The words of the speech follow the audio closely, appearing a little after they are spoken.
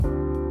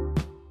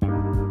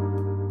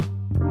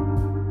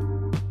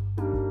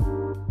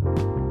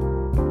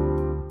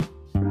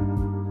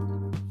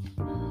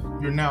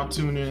You're now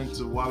tuned in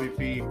to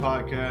YBP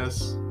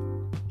Podcast.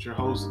 It's your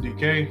host,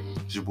 DK.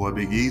 It's your boy,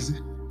 Big Easy.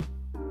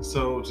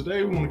 So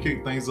today we want to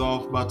kick things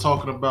off by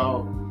talking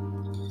about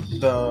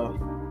the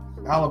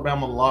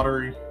Alabama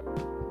lottery.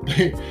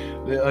 They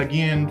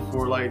again,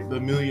 for like the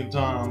millionth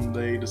time,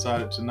 they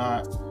decided to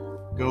not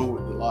go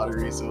with the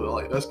lottery.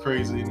 So that's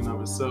crazy in and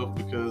of itself,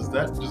 because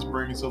that just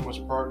brings so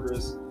much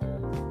progress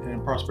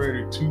and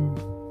prosperity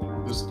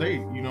to the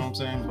state. You know what I'm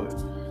saying?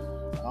 But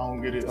I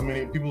don't get it. I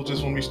mean, people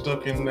just want to be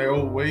stuck in their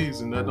old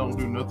ways, and that don't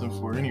do nothing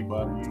for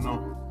anybody, you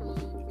know?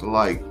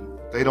 Like,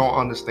 they don't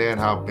understand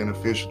how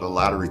beneficial the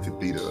lottery could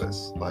be to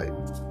us. Like,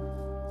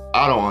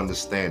 I don't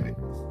understand it.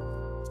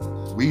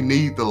 We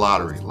need the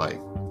lottery. Like,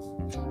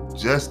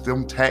 just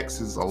them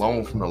taxes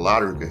alone from the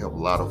lottery could help a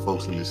lot of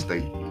folks in this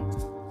state.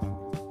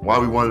 Why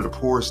we one of the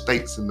poorest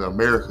states in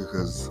America?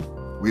 Because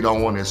we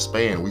don't want to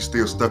expand. We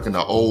still stuck in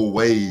the old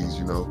ways,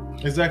 you know?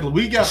 Exactly.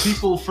 We got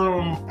people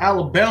from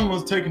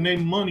Alabama taking their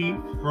money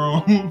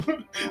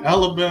from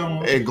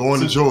Alabama and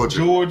going to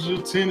Georgia,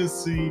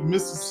 Tennessee,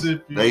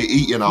 Mississippi, they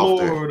eating off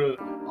there. Florida,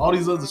 all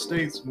these other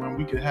states, when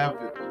we could have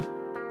it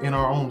in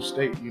our own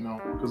state, you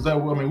know? Because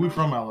we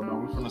from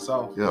Alabama, we from the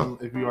South,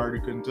 if you already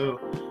couldn't tell.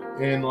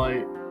 And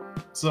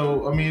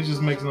so it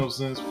just makes no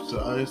sense to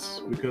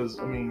us, because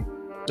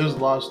there's a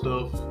lot of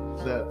stuff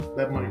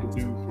that money could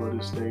do for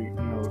this state. You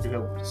know, it could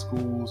help with the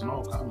schools and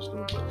all kinds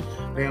of stuff.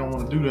 But they don't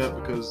want to do that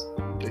because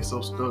they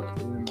so stuck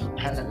in the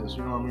past.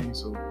 You know what I mean?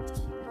 So,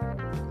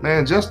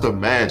 man, just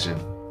imagine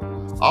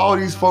all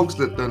these folks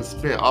that done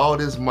spent all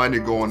this money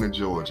going to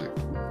Georgia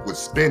would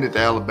spend it to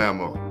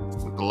Alabama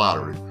with the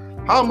lottery.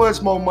 How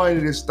much more money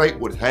this state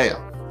would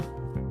have?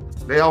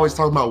 They always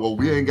talk about, well,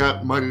 we ain't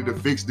got money to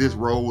fix this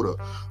road, or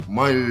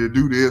money to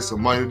do this, or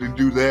money to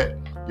do that.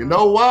 You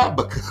know why?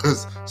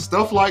 Because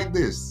stuff like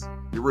this,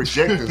 you're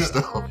rejecting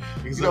stuff.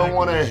 Exactly. You don't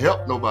want to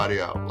help nobody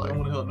out. I don't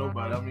want to help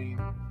nobody.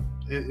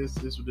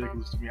 It's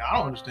ridiculous to me. I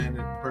don't understand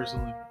it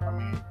personally.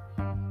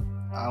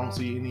 I don't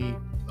see any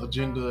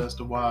agenda as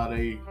to why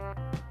they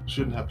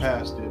shouldn't have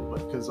passed it.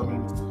 But because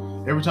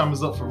every time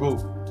it's up for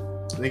vote,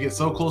 they get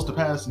so close to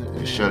passing it,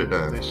 they shut it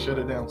down.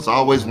 It's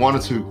always one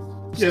or two.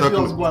 Yeah, it's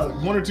always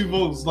one or two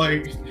votes.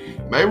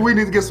 Maybe we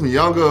need to get some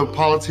younger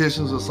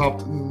politicians or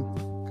something.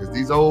 Because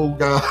these old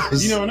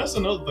guys, and that's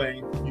another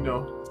thing. You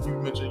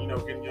mentioned,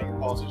 getting younger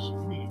politicians.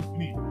 We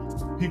need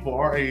people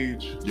our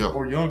age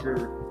or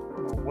younger,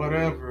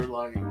 whatever,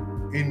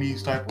 in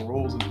these type of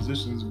roles and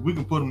positions. We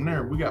can put them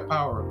there. We got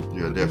power.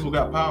 Yeah, definitely. People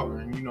got power,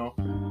 and we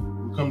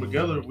come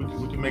together. We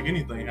can make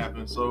anything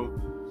happen. So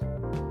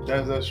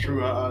that's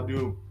true. I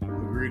do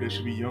agree there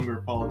should be younger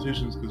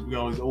politicians, because we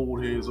got all these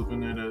old heads up in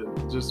there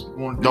that just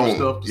want to do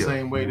stuff the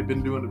same way they've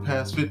been doing the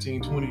past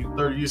 15, 20,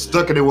 30 years.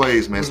 Stuck in their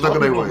ways, man. Stuck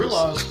in their ways.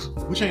 Realize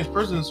we change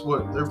presidents,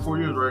 every 4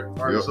 years, right?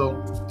 All right, so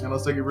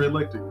unless they get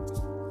reelected,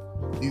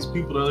 these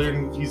people that are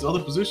in these other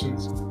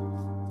positions,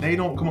 they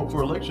don't come up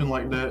for election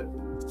like that.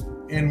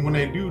 And when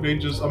they do, they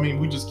just,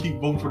 we just keep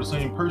voting for the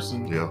same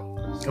person. Yeah.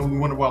 And we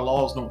wonder why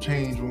laws don't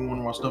change, and we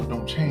wonder why stuff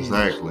don't change.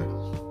 Exactly.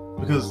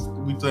 Because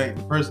we think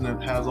the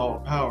president has all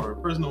the power.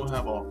 The president don't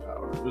have all the power.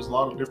 There's a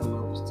lot of different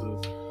levels to,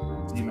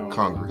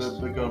 Congress.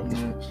 The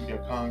government. You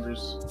got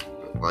Congress.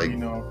 You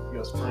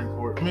got Supreme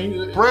Court.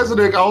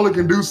 President only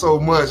can do so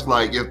much.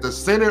 If the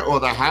Senate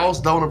or the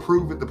House don't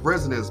approve it, the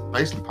president is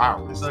basically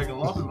powerless. It's a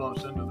lot of people don't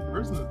understand that the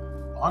president,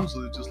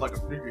 honestly, is just like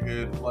a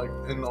figurehead.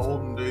 In the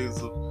olden days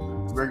of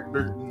Great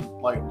Britain,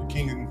 the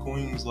kings and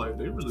queens,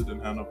 they really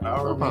didn't have no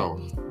power.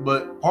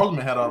 But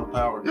Parliament had all the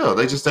power. Yeah,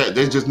 they just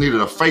needed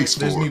a face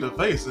for it. They just need a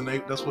face, and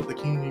that's what the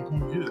king and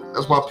queen is.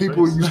 That's why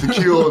people used to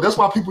kill. That's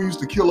why people used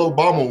to kill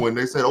Obama when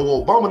they said,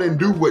 "Oh, Obama didn't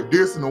do what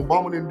this and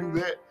Obama didn't do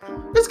that."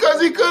 It's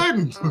because he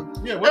couldn't.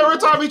 Yeah. Every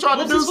time he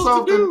tried to do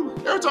something,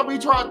 every time he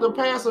tried to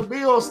pass a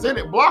bill,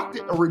 Senate blocked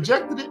it or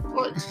rejected it.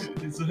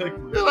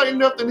 Exactly. There ain't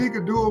nothing he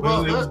could do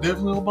about that. It was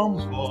definitely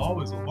Obama's fault.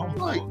 Always Obama's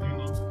fault.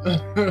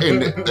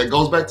 And that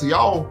goes back to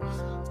y'all.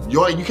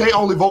 You can't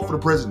only vote for the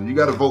president. You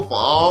got to vote for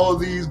all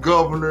these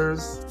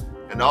governors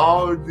and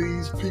all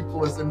these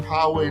people that's in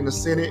power in the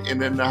Senate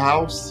and in the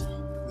House.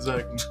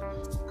 Exactly.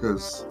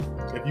 Because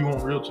if you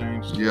want real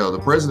change, the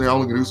president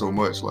only can do so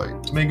much.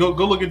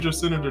 Go look at your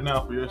senator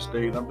now for your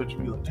state. I bet you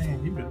be like,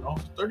 damn, he been in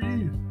office 30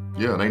 years.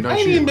 Yeah, they ain't done shit. I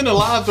ain't even been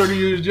alive 30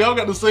 years. Y'all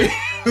got the same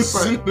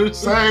senator.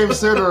 Same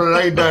senator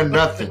that ain't done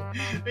nothing.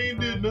 They ain't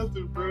did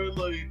nothing, bro.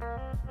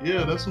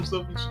 That's some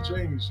stuff that should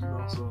change,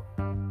 So.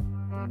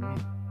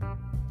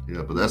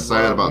 Yeah, but that's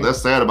sad about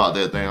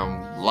that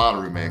damn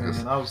lottery, man.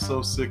 Man, I was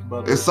so sick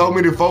about it. It's so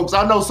many folks.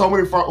 I know so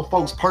many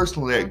folks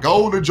personally that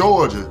go to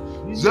Georgia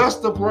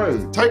just to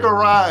play. Take a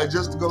ride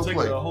just to go play.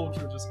 Take a whole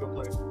trip just to go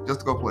play.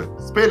 Just to go play.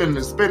 Spending.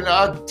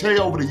 I tell you,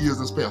 over the years,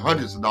 I spent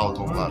hundreds of dollars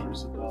on lottery.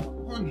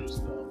 Hundreds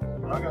of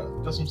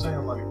dollars. That's what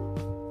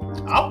I'm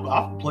saying.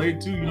 I've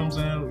played too. You know what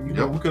I'm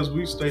saying? Because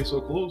we stay so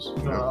close.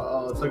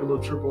 I'll take a little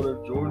trip over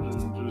to Georgia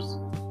and just.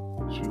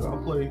 Shoot, I'll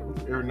play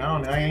every now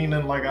and then. I ain't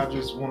nothing I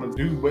just want to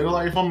do, but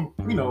if I'm,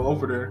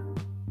 over there,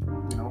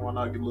 why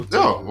not get a little ticket?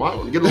 Yeah,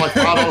 why get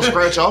 $5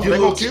 scratch off? Get a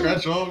little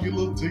scratch off, get a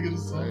little ticket or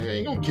something.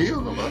 Ain't gonna kill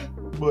nobody.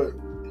 But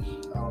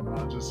I don't know.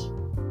 I just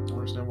don't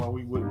understand why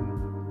we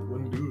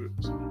wouldn't do it.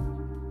 So.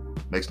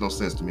 Makes no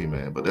sense to me,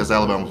 man. But that's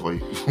Alabama for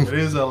you. It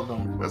is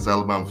Alabama. That's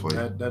Alabama for you.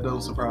 That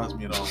doesn't surprise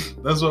me at all.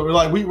 That's what we're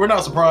like. We're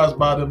not surprised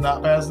by them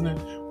not passing it.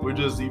 We're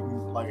just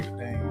even like,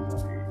 dang.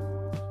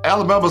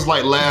 Alabama's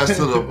like last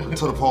to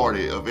the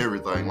party of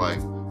everything. Like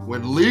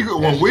when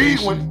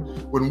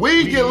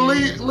we get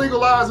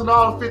legalized in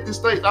all 50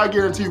 states, I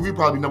guarantee we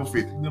probably number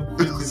 50. Number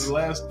 50 is the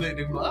last state.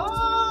 They're like,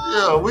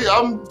 Yeah,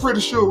 I'm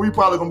pretty sure we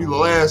probably gonna be the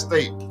last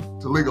state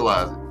to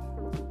legalize it.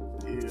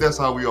 Yeah. That's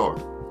how we are.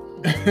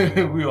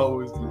 We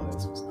always do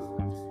that some stuff.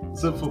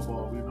 Except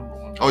football, we number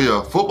one. Oh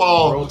yeah,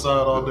 football. Roll Tide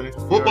all day.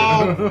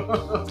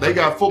 Football. They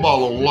got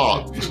football on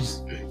lock.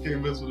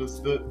 Can't mess with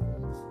us. Yep.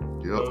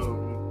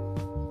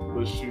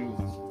 But shoot,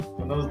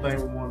 another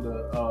thing we wanted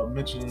to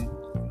mention.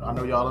 I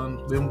know y'all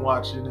done been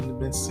watching and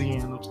been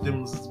seeing the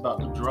stimulus is about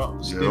to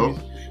drop. Stim.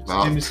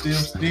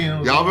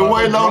 Y'all been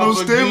waiting on them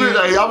stimulus.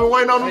 Hey, y'all been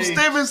waiting on them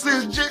stimulus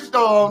since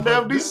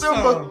damn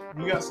December.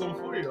 We got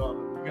something for y'all.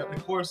 We got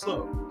the course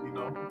up. You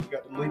know, we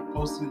got the link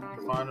posted. You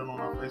can find it on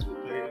our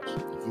Facebook page.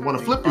 If you want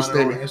to flip your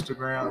stimulus stimulus, on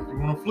Instagram. If you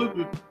want to flip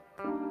it,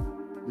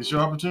 it's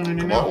your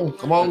opportunity now.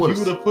 Come on with us.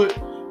 You would have put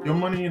your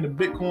money into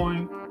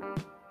Bitcoin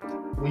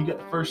when you got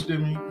the first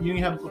stimmy. You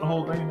didn't have to put the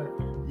whole thing in there.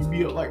 You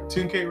be up like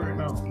 10K right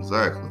now.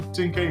 Exactly.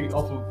 10K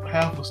off of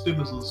half a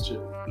stimulus check.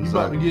 You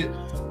about to get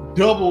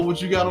double what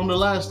you got on the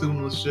last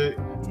stimulus check.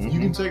 Mm-hmm. You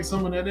can take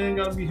some of that. It ain't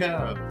gotta be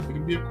half. It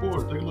can be a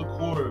quarter. Take a little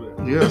quarter of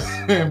that. Yes.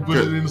 And put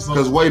it into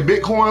something. Because way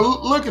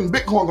Bitcoin looking,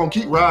 Bitcoin gonna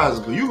keep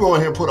rising. Cause you go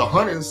ahead and put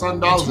 $100 and some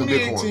dollars in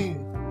Bitcoin.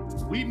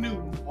 We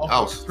knew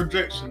off of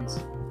projections,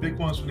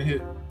 Bitcoin's gonna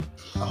hit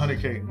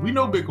 100K. We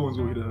know Bitcoin's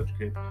gonna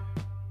hit 100K.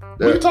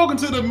 We're talking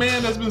to the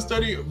man that's been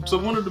studying. So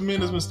one of the men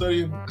that's been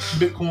studying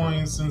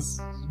Bitcoin since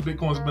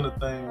Bitcoin's been a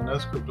thing, and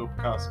that's Crypto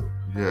Picasso.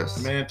 Yes.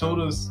 The man told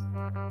us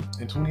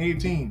in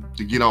 2018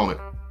 to get on it.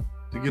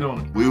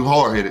 We were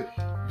hard headed.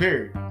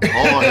 Very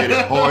hard headed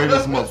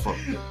as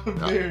motherfucker.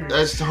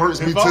 That hurts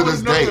me to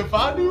this day. If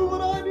I do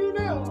what I do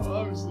now,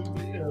 obviously,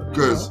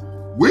 because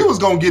we was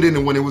gonna get in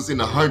it when it was in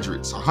the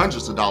hundreds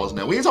of dollars.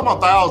 Now we ain't talking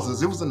about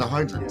thousands. It was in the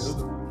hundreds.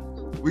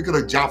 We could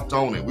have jumped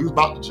on it. We was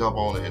about to jump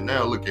on it, and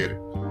now look at it.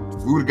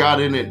 We would have got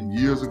in it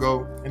years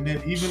ago. And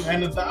then even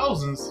in the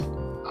thousands,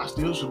 I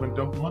still should have been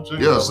dumping my check.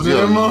 Yes,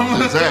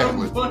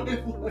 exactly.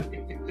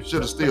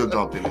 Should have still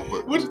dumped in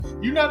it. But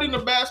you're not in a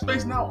bad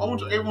space now. I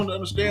want everyone to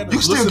understand that.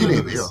 You still get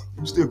in it. Yeah,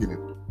 you still get in it.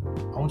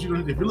 I want you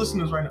to, if you're listening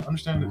to this right now,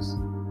 understand this.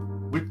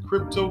 With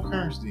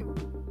cryptocurrency,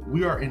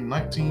 we are in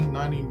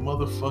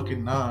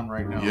 1999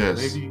 right now.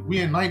 Yes. Baby. We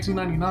in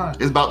 1999.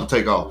 It's about to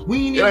take off.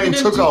 We ain't even in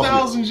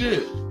 2000 yet.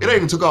 It ain't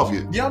even took off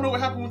yet. Y'all know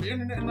what happened with the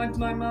internet in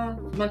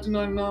 1999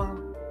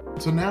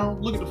 to now?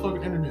 Look at the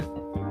fucking internet.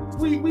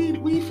 We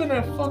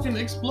finna fucking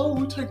explode.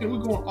 We're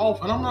going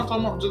off. And I'm not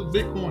talking about just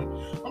Bitcoin.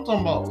 I'm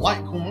talking about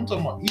Litecoin. I'm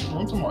talking about Ether.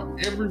 I'm talking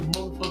about every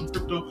motherfucking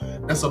crypto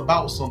that's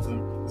about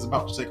something is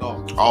about to take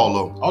off. All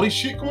of them. All these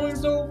shit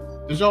coins though,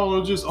 that y'all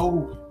are just,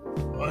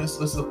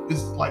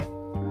 it's like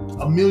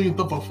a millionth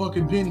of a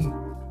fucking penny.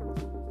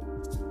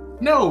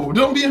 No,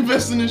 don't be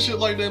investing in shit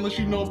like that unless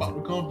you know about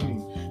the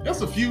company.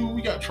 That's a few.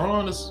 We got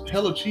Tron that's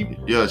hella cheap.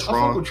 Yeah,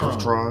 Tron. I fuck with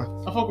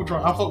Tron. I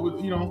fuck with,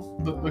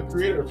 the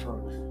creator of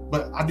Tron.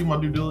 But I do my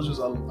due diligence.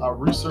 I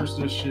research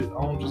this shit.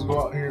 I don't just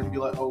go out here and be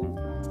like, oh,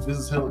 this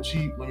is hella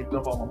cheap. Let me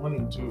dump all my money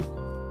into it.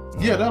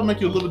 Yeah, that'll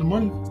make you a little bit of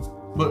money.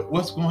 But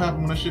what's gonna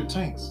happen when that shit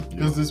tanks?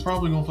 Because it's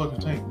probably gonna fucking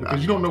tank.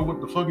 Because you don't know what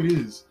the fuck it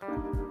is.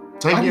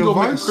 I can go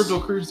make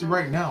cryptocurrency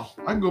right now.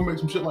 I can go make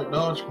some shit like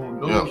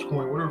Dogecoin,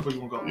 whatever the fuck you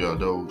want to call it. Yeah,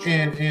 Doge.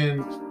 And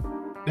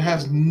it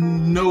has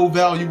no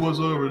value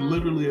whatsoever.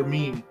 Literally a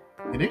meme,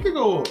 and it could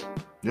go up.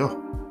 Yeah,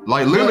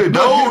 like literally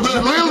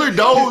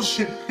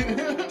Doge.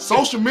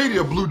 Social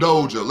media blew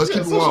Doge up. Let's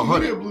keep it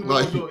 100.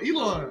 Like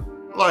Elon.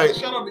 Like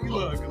shout out to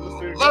Elon.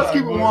 Let's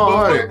keep it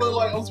 100. But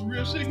like on some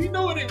real shit, he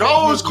know it ain't.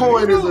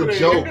 Dogecoin is a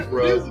joke,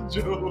 bro. It is a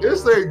joke.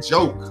 It's a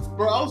joke,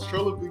 bro. I was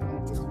trolling people.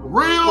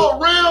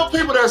 Real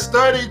people that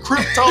study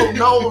crypto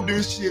know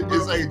this shit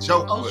is a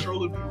joke. I was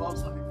trolling people. I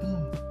was like,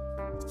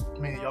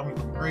 man, y'all be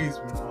looking crazy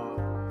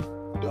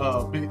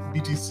when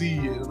BTC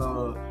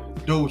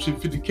and Doge hit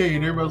 50K,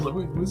 and everybody's like,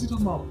 wait, what is he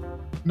talking about?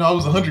 No, it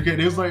was 100K.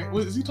 They was like,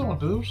 what is he talking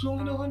about? Doge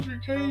only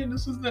 100K and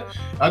this is that.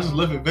 I just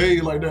left it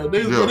vague like that.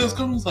 They was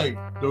coming, it's like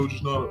Doge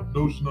is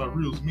not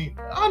real. It's me.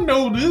 I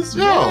know this.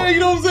 Yeah, you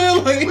know what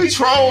I'm saying? Like we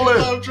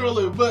trolling. I'm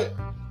trolling, but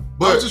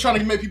I was just trying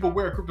to make people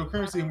aware of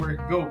cryptocurrency and where it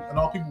can go. And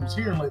all people was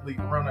hearing lately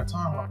around that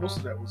time when I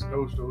posted that was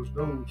Doge.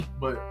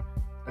 But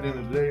at the end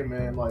of the day,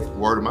 man, like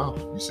word of mouth.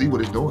 You see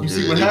what it's doing. You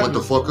see what happened. It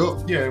went the fuck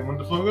up. Yeah, it went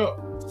the fuck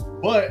up.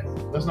 But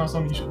that's not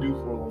something you should do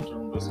for a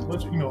long-term investment.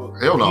 But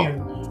hell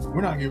no.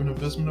 We're not giving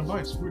investment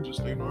advice. We're just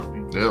stating our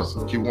opinion. Yeah,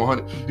 so keep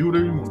 100. Do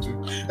whatever you want to.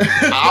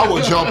 I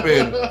would jump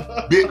in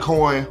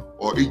Bitcoin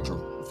or Ether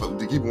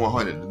to keep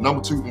 100.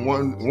 Number 2,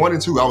 1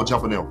 and 2, I would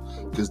jump in them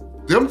because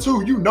them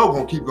two,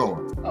 gonna keep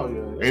going. Oh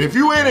yeah. And if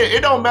you in it,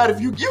 it don't matter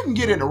if you can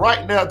get in it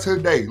right now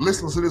today.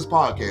 Listening to this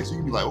podcast, you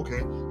can be like,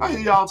 okay, I hear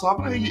y'all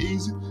talking. I hear you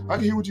easy. I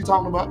can hear what you're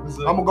talking about.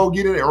 Exactly. I'm gonna go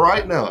get in it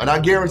right now, and I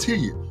guarantee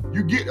you,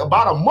 You get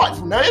about a month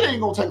from now, it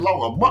ain't gonna take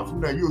long. A month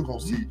from now, you're gonna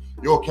see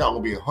your account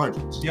gonna be in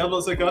hundreds. Yeah, I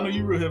was like, I know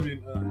you real heavy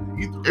in Ethereum.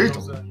 You know what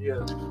I'm saying?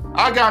 Yeah.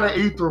 I got an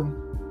Ethereum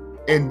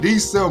in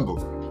December.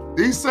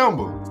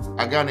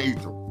 I got an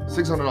Ethereum,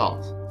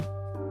 $600.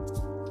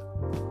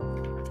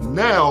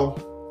 Now,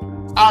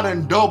 I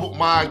done doubled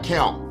my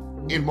account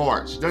in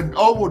March. Done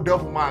over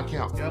doubled my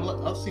account. Yeah,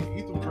 I've seen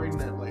Ethereum trading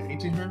at like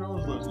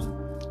 $1,800 last night.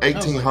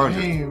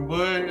 1,800. Damn,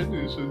 boy,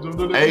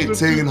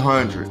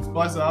 1,800.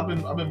 Like I said, I've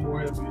been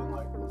more heavy in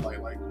like bro.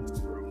 Like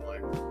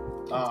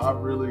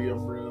I'm really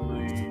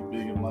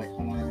big in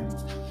Litecoin.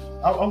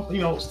 I'm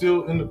you know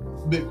still in the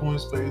Bitcoin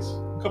space.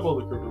 A couple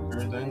other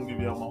cryptocurrencies. I ain't gonna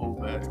give you out my whole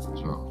bag. But,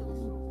 you know,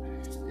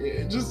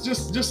 yeah, just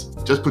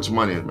put your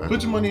money in, man.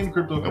 Put your money in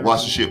cryptocurrency and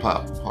watch the shit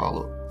pile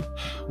up.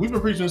 We've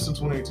been preaching this since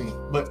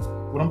 2018, but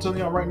what I'm telling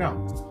y'all right now,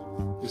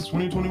 it's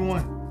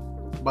 2021.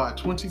 By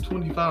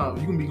 2025,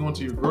 you can be going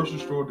to your grocery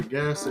store, the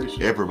gas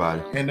station.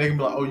 Everybody. And they can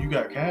be like, oh, you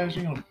got cash?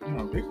 You know,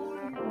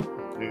 Bitcoin?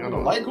 You know,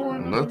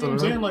 Litecoin? Nothing. You know what I'm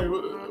saying? Like,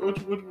 what,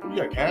 you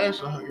got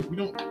cash? We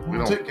don't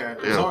take cash.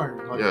 Yeah, sorry.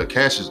 Like, yeah,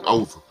 cash is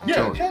over.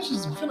 Yeah, cash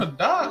is finna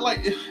die.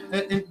 Like,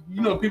 and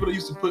you know, people that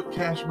used to put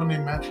cash on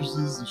their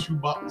mattresses and shoe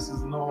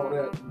boxes and all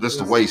that. That's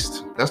the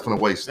waste. That's finna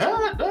waste.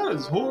 That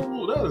is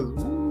horrible. That is,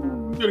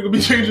 you better go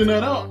be changing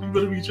that out. You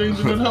better be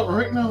changing that out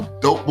right now.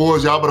 Dope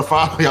boys, y'all better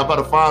find some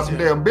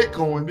damn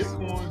Bitcoins.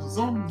 Bitcoins or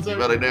something. You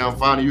better damn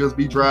find a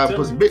USB drive and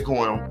put some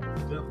Bitcoin on.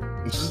 That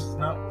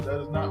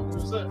is not what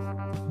it's at.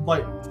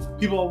 Like,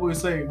 people always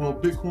say, well,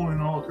 Bitcoin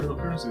and all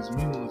cryptocurrency is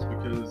meaningless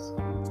because,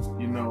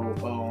 you know,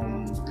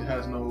 it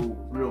has no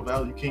real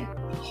value. You can't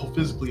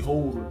physically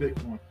hold a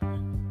Bitcoin.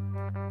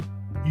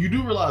 You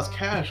do realize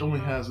cash only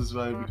has this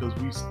value because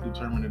we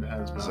determine it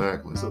has value.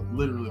 Exactly. It's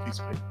literally a piece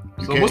of paper.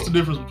 So what's the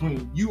difference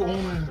between you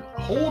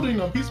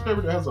holding a piece of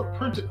paper that has a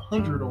printed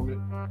 100 on it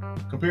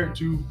compared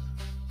to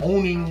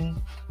owning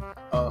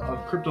a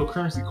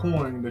cryptocurrency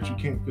coin that you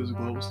can't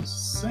physically hold? It's the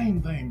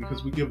same thing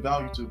because we give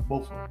value to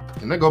both of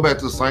them. And they go back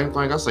to the same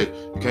thing I say.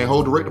 You can't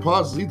hold direct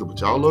deposits either, but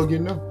y'all love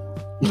getting them.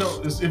 You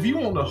know, if you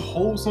want to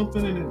hold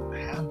something and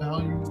it have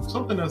value,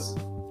 something that's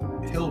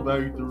held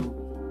value through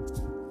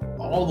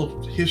all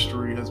of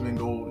history has been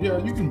gold. Yeah,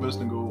 you can invest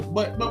in gold,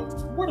 but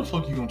where the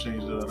fuck you gonna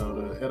change that out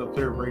at a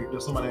fair rate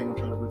that somebody ain't gonna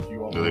try to rip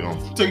you off? Yeah, they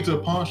gonna take it to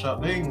a pawn shop.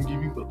 They ain't gonna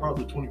give you but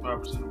probably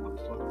 25% of what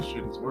the fuck this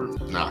shit is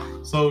worth. Nah.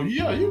 So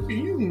yeah, you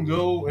can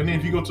go, and then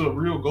if you go to a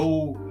real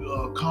gold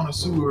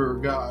connoisseur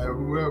guy or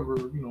whoever,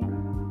 you know,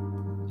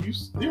 you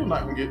still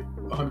not gonna get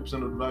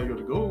 100% of the value of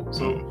the gold.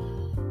 So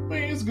I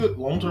mean, it's a good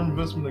long-term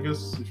investment, I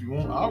guess. If you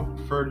want, I would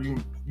prefer you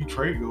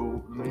trade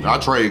gold. I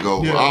trade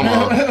gold. Yeah.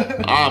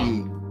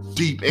 I'm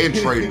deep in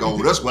trading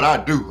gold. That's what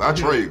I do. I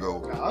trade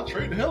gold. I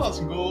trade the hell out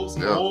some gold,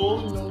 some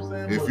gold. You know what I'm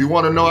saying? If you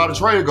want to know how to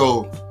trade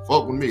gold,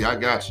 fuck with me. I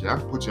got you. I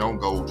can put you on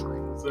gold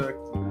trade.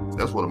 Exactly.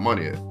 That's where the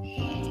money is.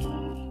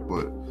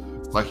 But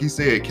like he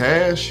said,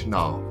 cash,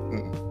 no.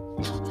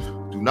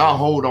 Do not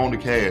hold on to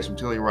cash. I'm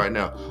telling you right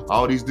now.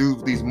 All these dudes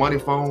with these money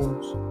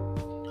phones.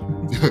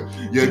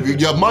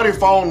 your money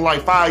phone in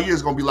like 5 years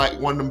is gonna be like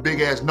one of them big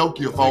ass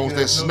Nokia phones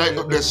that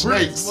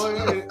snakes.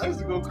 Boy, I used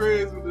to go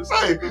crazy with this.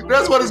 Hey,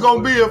 that's what it's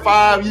gonna be in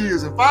 5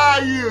 years. In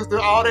 5 years,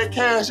 all that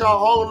cash y'all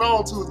holding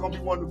on to is gonna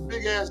be one of them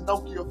big ass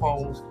Nokia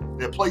phones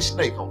that play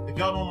Snake on. If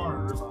y'all don't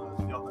already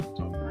realize, y'all think I'm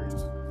talking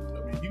crazy. I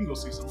mean, you can go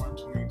see somewhere in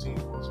 2018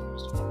 for some of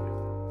this stuff.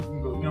 You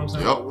can go, you know what I'm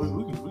saying? Yep.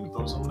 We can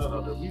throw some of that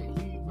out there. We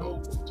know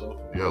what we're talking.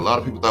 Yeah, a lot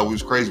of people thought we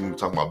was crazy when we were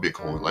talking about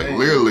Bitcoin. Like,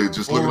 literally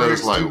just looking at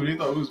us like... They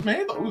thought it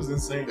was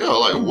insane. Yeah,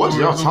 like, what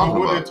y'all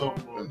talking about?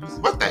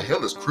 What the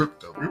hell is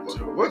crypto?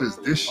 What is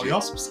this shit? Oh,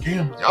 y'all some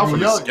scammers. Y'all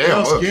scam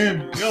us.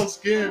 Y'all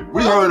scam.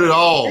 We heard it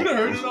all. You done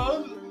heard it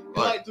all.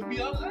 Like, to be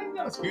honest, I ain't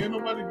gotta scam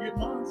nobody to get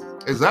mine.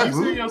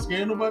 Exactly. You y'all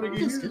scam nobody to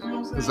get his. You know what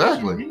I'm saying?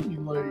 Exactly.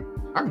 Like,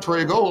 I can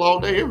trade gold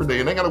all day, every day,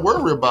 and I ain't gotta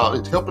worry about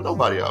it helping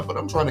nobody out. But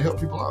I'm trying to help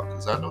people out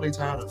because I know they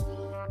tired of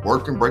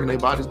working, breaking their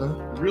bodies down.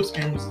 The real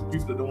scammers are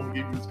people that don't want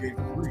to give you this game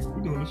for free.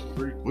 We're doing this for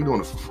free. We're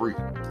doing it for free.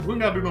 We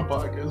ain't gotta do no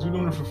podcast. We're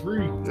doing it for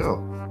free. Yeah.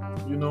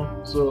 You know,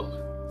 so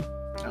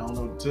I don't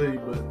know what to tell you,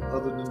 but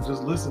other than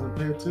just listen and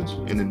pay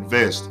attention and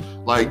invest.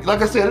 Like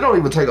I said, it don't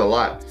even take a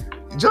lot.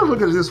 Just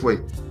look at it this way.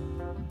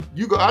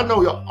 I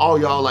know all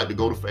y'all like to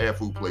go to fast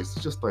food places.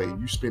 Just think,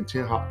 you spend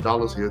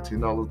 $10 here,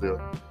 $10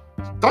 there.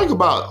 Think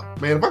about it,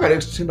 man. If I got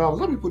extra $10,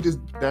 let me put this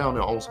down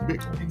there on some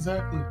Bitcoin.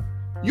 Exactly.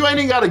 You ain't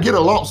even got to get a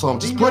lump sum.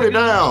 Just put it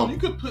down. You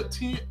could put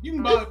 10. You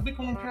can buy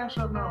Bitcoin Cash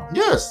App now.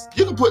 Yes,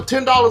 you can put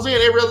 $10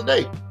 in every other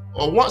day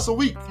or once a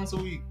week. Once a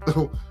week. That's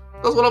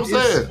what I'm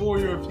saying. It's for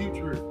your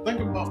future. Think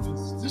about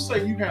this. Just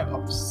say you have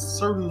a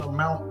certain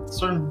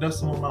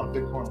decimal amount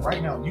of Bitcoin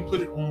right now. You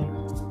put it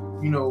on,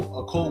 you know,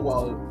 a cold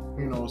wallet,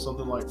 you know,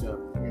 something like that.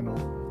 You know,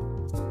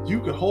 you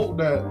could hold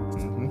that.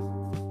 Mm-hmm.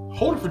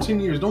 Hold it for 10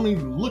 years. Don't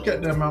even look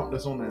at the amount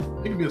that's on there.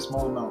 It can be a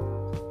small amount.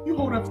 You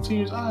hold that for 10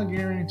 years. I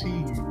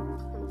guarantee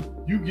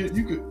you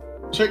could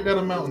check that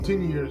amount in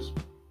 10 years.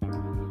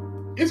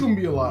 It's gonna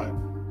be a lot.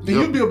 And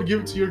you'll be able to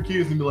give it to your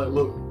kids and be like,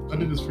 look, I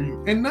did this for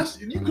you. And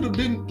you could have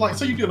been like,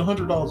 say you get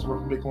 $100 worth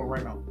of Bitcoin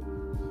right now.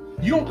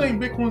 You don't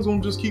think Bitcoin's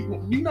gonna just keep?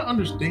 Do you not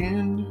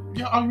understand?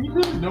 Yeah, I mean, you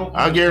really don't.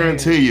 I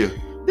guarantee you.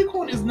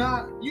 Bitcoin is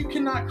not. You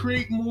cannot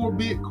create more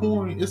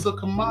Bitcoin. It's a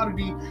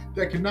commodity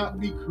that cannot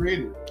be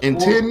created. In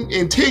 10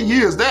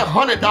 years, that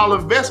 $100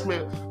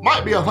 investment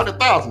might be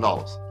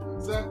 $100,000.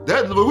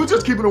 Exactly. We're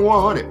just keeping it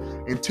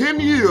 100. In 10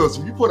 years,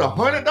 if you put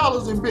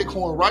 $100 in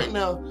Bitcoin right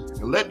now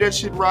and let that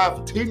shit ride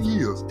for 10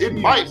 years, it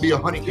might be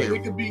 $100K.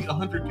 It could be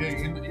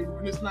 $100K,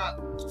 and it's not.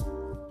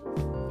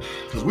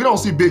 Because we don't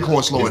see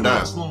Bitcoin slowing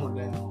down. It's not slowing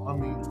down. I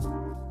mean,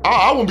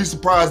 I wouldn't be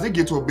surprised they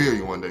get to $1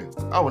 billion one day.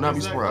 I would not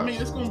be surprised. I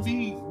mean, it's gonna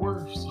be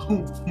worth so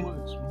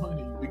much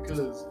money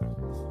because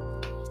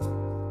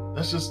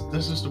that's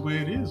just the way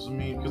it is. I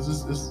mean, because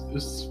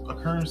it's a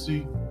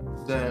currency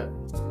that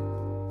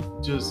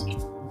just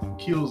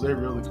kills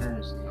every other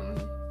currency.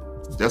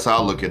 That's how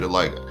I look at it.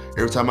 Like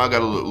every time I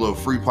got a little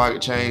free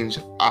pocket change,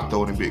 I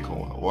throw it in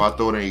Bitcoin or I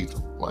throw it in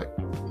Ether. Like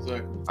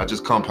exactly. I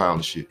just compound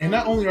the shit. And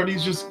not only are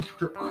these just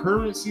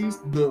currencies,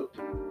 the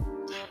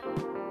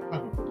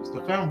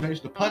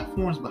foundation, the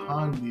platforms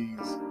behind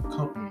these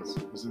companies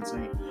is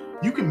insane.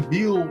 You can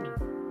build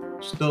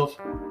stuff.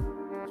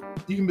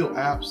 You can build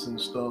apps and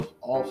stuff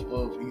off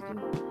of Ether.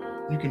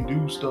 You can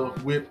do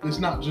stuff with. It's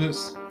not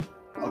just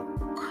a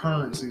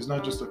currency. It's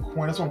not just a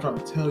coin. That's what I'm trying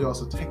to tell y'all.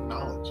 It's a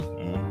technology.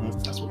 Mm-hmm.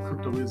 That's what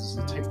crypto is.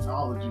 It's a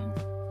technology.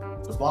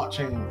 The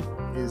blockchain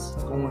is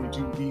going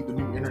to be the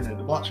new internet.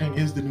 The blockchain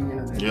is the new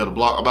internet. Yeah, I'm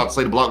about to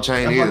say the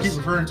blockchain That's is. why I keep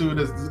referring to it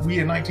as we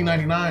in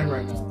 1999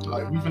 right now.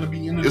 Like we finna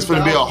be in the. It's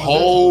finna be a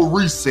whole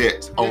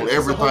reset on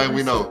everything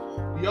we know.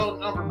 Y'all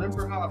not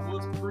remember how it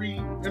was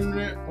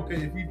pre-internet? Okay,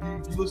 if you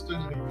listen to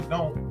this and if you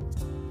don't,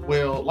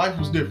 well, life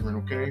was different.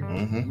 Okay,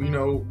 Mm-hmm. you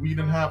know, we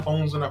didn't have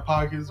phones in our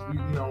pockets.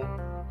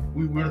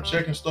 We weren't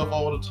checking stuff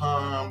all the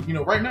time. You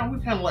know, right now we're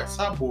kind of like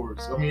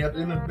cyborgs. I mean, at the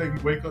end of the day, we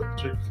wake up,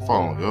 check your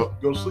phone.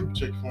 Yep. Go to sleep,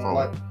 check your phone.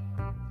 Like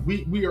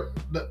we are.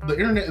 The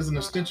internet is an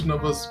extension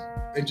of us,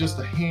 and just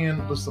a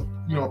hand, just a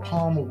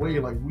palm away.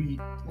 Like we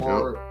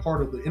are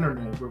part of the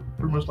internet. We're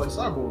pretty much like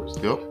cyborgs.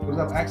 Yep. We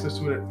have access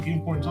to it at any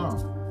point in time.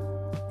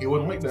 It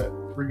wasn't like that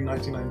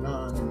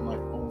pre-1999 and like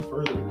on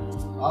further.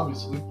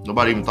 Obviously,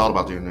 nobody even thought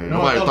about the internet.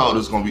 Nobody thought it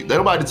was gonna be.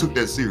 Nobody took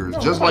that serious.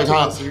 Just like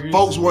how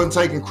folks wasn't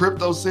taking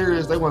crypto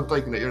serious, they weren't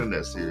taking the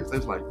internet serious. They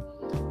was like,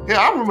 yeah,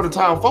 I remember the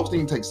time folks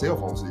didn't even take cell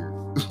phones serious.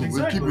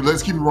 Exactly.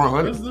 let's keep it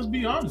 100. Let's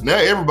be honest. Now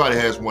everybody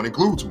has one,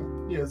 including to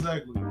them. Yeah,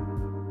 exactly.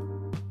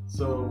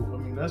 So I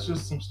mean, that's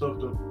just some stuff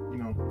to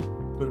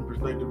put in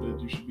perspective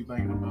that you should be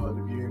thinking about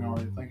if you ain't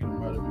already thinking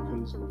about it,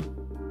 because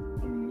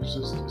I mean, it's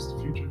the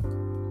future.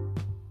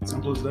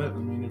 Simple as that. I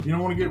mean, if you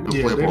don't want to get,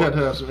 they have to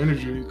have some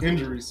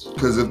injuries.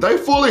 Because if they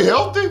fully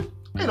healthy,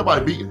 ain't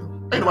nobody beating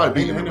them. Ain't nobody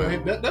beating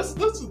them. That's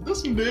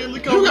some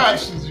deadly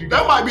combinations.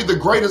 That might be the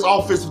greatest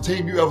offensive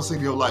team you ever seen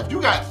in your life. You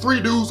got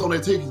 3 dudes on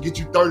that team can get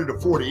you 30 to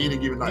 40 any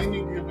given night.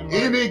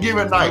 Any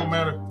given night. Don't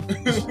matter.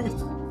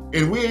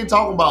 And we ain't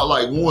talking about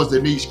like ones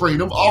that need screen.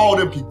 All of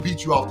them can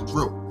beat you off the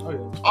dribble. Oh,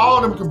 yeah. All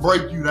of them can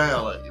break you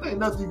down. Like it ain't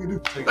nothing you can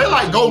do. They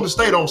like Golden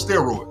State on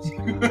steroids.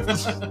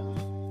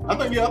 I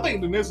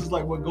think the Nets is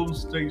like what Golden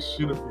State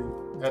should have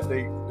been at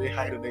they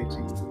height of their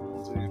team.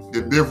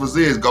 The difference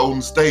is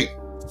Golden State.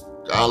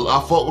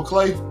 I fuck with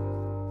Clay,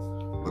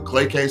 but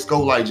Clay can't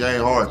score like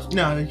James Harden.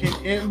 No, he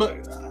can't.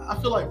 But I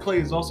feel like Clay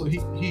is also he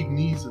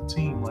needs a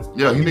team. Like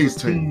he needs a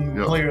team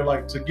player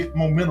like to get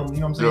momentum.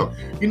 You know what I'm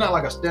saying? He's not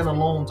like a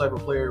standalone type of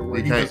player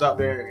where he goes out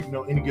there,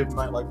 any given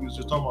night, like we was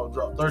just talking about,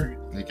 drop 30.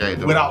 He can't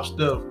do without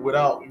Steph,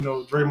 without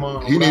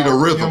Draymond. He need a rhythm.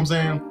 You know what I'm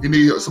saying? He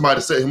need somebody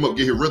to set him up,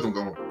 get his rhythm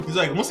going. He's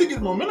like, once he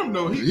gets momentum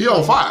though, he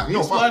on fire. He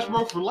on fire. Flash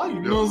bro for life.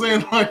 You know what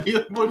I'm saying?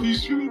 Like, but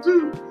he's shooting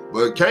too.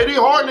 But KD,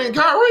 Harden, and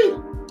Kyrie,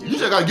 you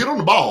just gotta get on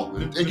the ball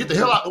and get the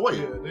hell out the way.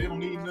 Yeah, they don't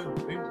need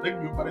nothing. They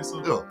can do it by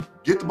themselves. Yeah,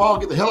 get the ball,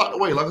 get the hell out the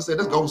way. Like I said,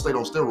 that's Golden State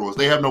on steroids.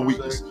 They have no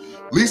weakness.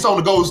 At least on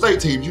the Golden State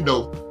teams, they get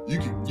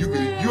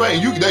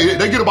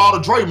the ball to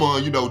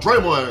Draymond.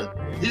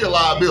 Draymond, he a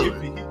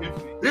liability.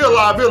 He a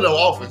liability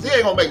on offense. He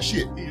ain't gonna make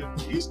shit.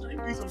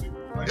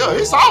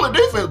 He's solid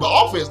defense, but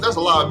offense, that's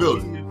a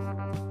liability.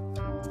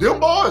 Them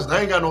boys, they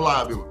ain't got no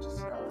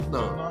liabilities.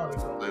 No,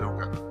 they don't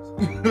got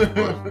those.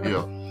 But,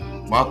 yeah,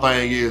 my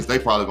thing is they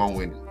probably gonna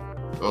win it,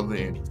 other than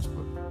injuries.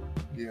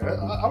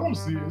 I want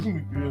to see it. It's gonna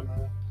be good,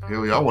 man.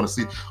 Hell yeah, I want to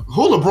see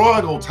who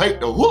LeBron gonna take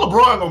though. Who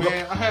LeBron gonna go?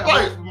 I had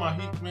hope for my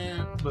Heat,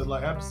 man, but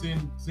like after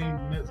seeing the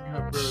Nets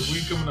got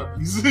we coming up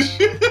pieces of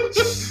shit. The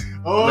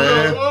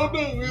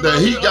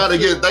Heat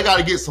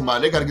gotta get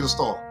somebody. They gotta get a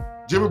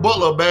star. Jimmy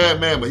Butler a bad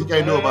man, but he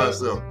can't do it by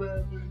himself.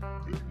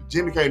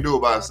 Jimmy can't do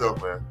it by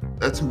himself, man.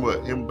 That's too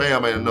much. Him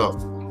Bam ain't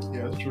enough.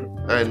 Yeah, that's true.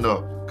 Ain't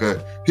enough. Cause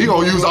he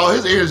gonna use all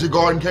his energy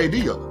guarding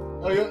KD up.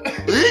 Oh yeah.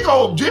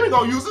 Jimmy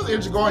gonna use his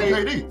energy guarding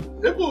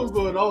KD. That boy was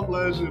going off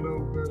last year though,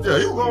 man. Yeah,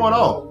 he was going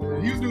off.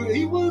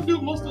 He would do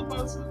most of it by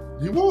himself.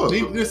 He was.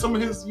 There's some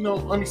of his,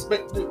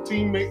 unexpected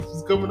teammates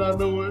is coming out of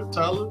nowhere.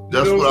 Tyler.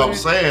 That's what I'm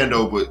saying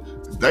though,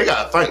 but they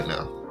gotta think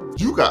now.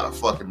 You got a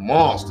fucking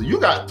monster. You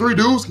got 3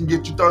 dudes can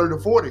get you 30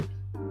 to 40.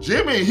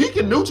 Jimmy, he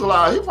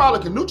probably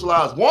can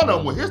neutralize one of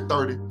them with his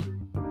 30.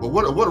 But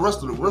what the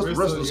rest of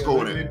the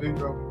score then? They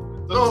drop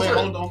No, I I'm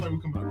saying. don't think we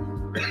come out.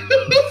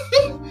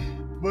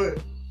 but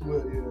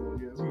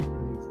yeah, it's gonna be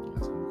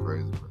crazy.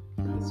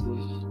 Crazy, bro.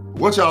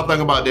 What y'all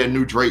think about that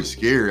new Drake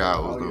Scary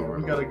Hours, though, bro?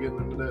 We gotta get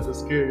into that. The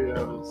Scary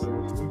Hours. So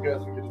we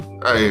got to get into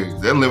that. Hey,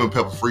 that Lemon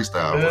Pepper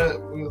freestyle, bro.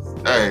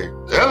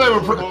 That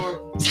Lemon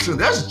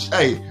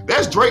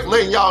that's Drake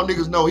letting y'all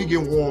niggas know he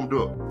getting warmed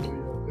up.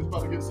 Yeah, it's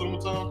about to get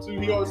summertime too.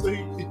 He always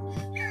say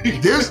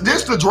This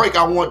the Drake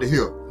I want to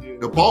hear. Yeah.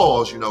 The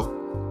bars, you know.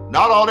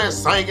 Not all that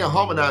singing,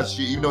 harmonized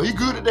shit. You know, he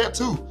good at that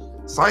too.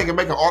 Singing,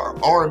 making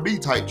R&B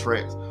type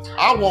tracks.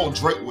 I want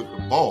Drake with the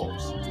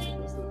bars.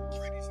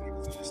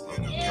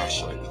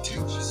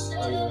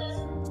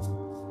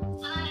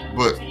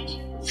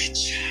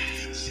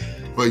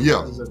 But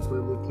yeah.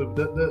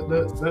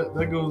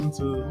 That goes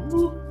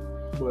into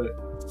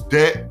what?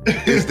 That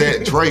is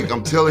that Drake.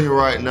 I'm telling you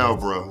right now,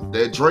 bro.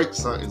 That Drake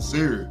something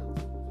serious.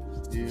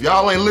 Yeah. If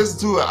y'all ain't listened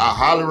to it, I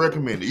highly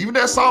recommend it. Even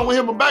that song with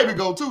him and Baby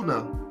Go too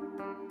now.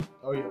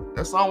 Oh yeah.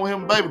 That song with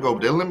him and Baby Go,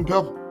 but that Lemon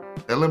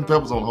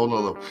Pepper's on a whole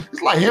nother level.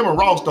 It's like him and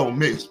Ross don't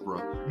mix, bro.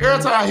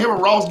 Every time him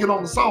and Ross get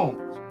on the song,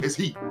 it's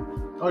heat.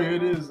 Oh yeah,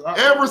 it is.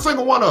 Every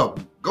single one of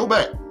them. Go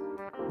back.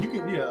 You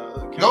can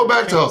Go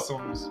back to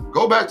songs.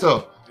 Go back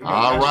to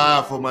I Ashley-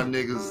 ride for my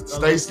niggas.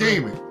 Stay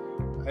scheming.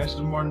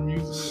 Ashton Martin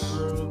music,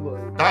 bro.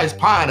 Like Dice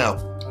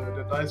Pineapple.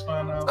 the Dice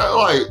Pineapple.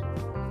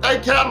 Like, they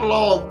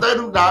catalog, they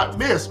do not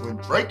miss. When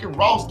Drake and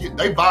Ross get,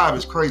 they vibe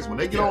is crazy. When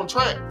they get on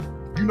track,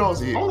 you know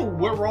it's a I hit. don't know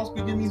where Ross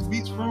be getting these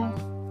beats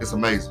from, It's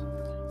amazing.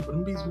 but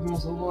them beats be going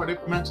so hard. They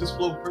match his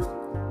flow perfect.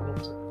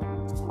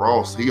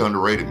 Ross, he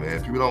underrated,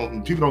 man. People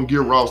don't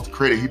give Ross the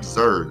credit he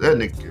deserves. That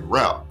nigga can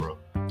rap, bro.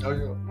 Oh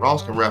yeah.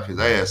 Ross can rap his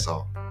ass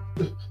off.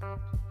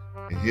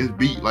 And his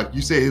beat, like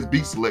you said, his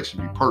beat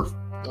selection be perfect.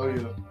 Oh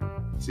yeah.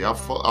 See, I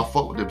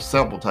fuck with them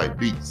sample type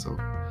beats, so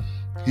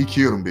he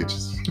kill them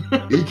bitches.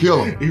 He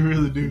kill them. He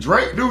really do.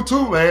 Drake do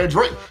too, man.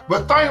 Drake,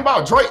 but thing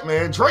about Drake,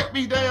 man, Drake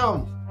be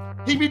damn.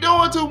 He be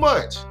doing too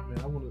much. Man,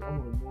 I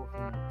wanted more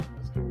from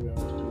this Scary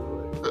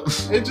Hours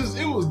too. Like,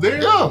 it was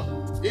there.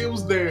 Yeah, It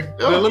was there.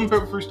 Yeah. The Lemon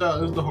Pepper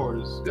freestyle is the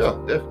hardest. yeah,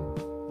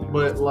 definitely.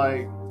 But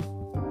like,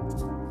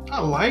 I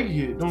like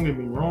it. Don't get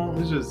me wrong.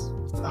 It's just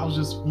I was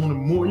just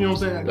wanting more. You know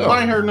what I'm saying? 'Cause Yeah.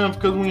 I ain't heard nothing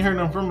because we ain't heard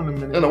nothing from him in a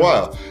minute. In a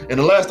while. And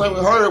the last time we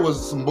heard it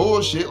was some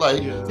bullshit.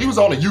 Like, Yeah. he was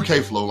on the UK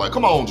flow. Like,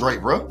 come on,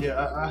 Drake, bro.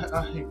 Yeah, I hate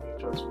when you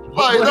trust me.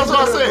 Like, that's what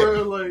I said.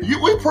 Bro, like,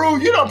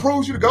 You done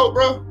proved you the GOAT,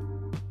 bro.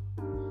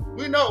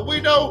 We know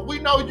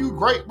you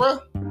great, bro.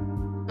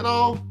 You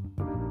know,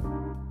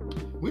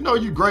 we know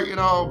you great and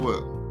all,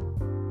 but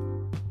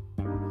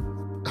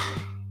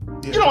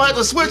yeah. you don't have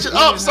to switch it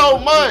up so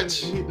much.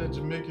 He hit that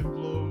Jamaican flow.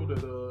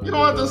 You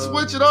don't have to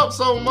switch it up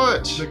so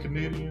much. The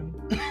Canadian.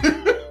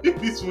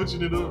 He's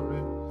switching it up,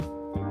 man.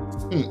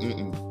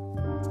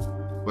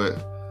 But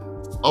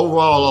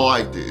overall, I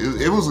liked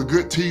it. It was a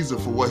good teaser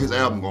for what his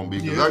album gonna be.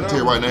 Because I can tell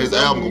you right now, his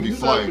album gonna be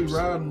flames.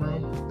 Riding, bro.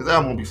 His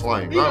album gonna be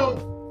flames. You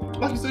know,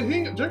 like you said,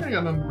 Drake ain't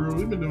got nothing to prove.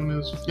 He's been doing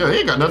this. Yeah, he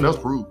ain't got nothing else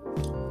to prove.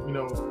 You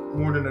know,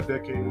 more than a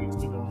decade.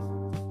 You know,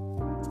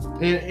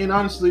 and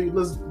honestly,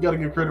 gotta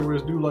give credit where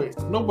it's due. Like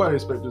nobody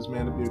expect this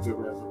man to be a good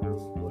rapper, bro.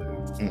 Like,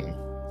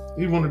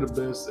 he's one of the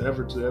best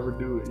ever to ever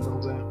do it. You know what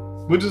I'm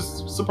saying? Which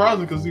is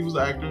surprising because he was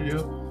an actor.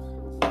 Yeah.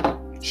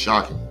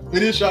 Shocking.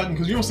 It is shocking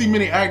because you don't see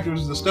many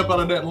actors that step out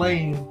of that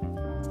lane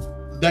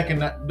that can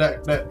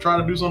that try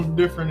to do something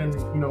different in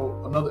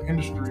another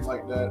industry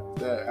like that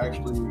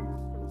actually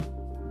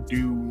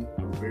do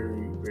a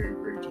very, very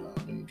great job.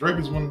 And Drake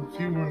is one of the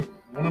few,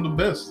 one of the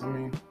best. I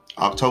mean,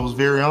 October's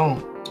very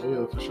own.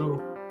 yeah, for sure.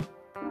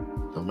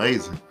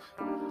 Amazing.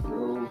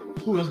 Bro,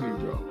 who else need to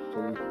drop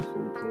before we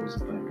close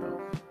the thing out?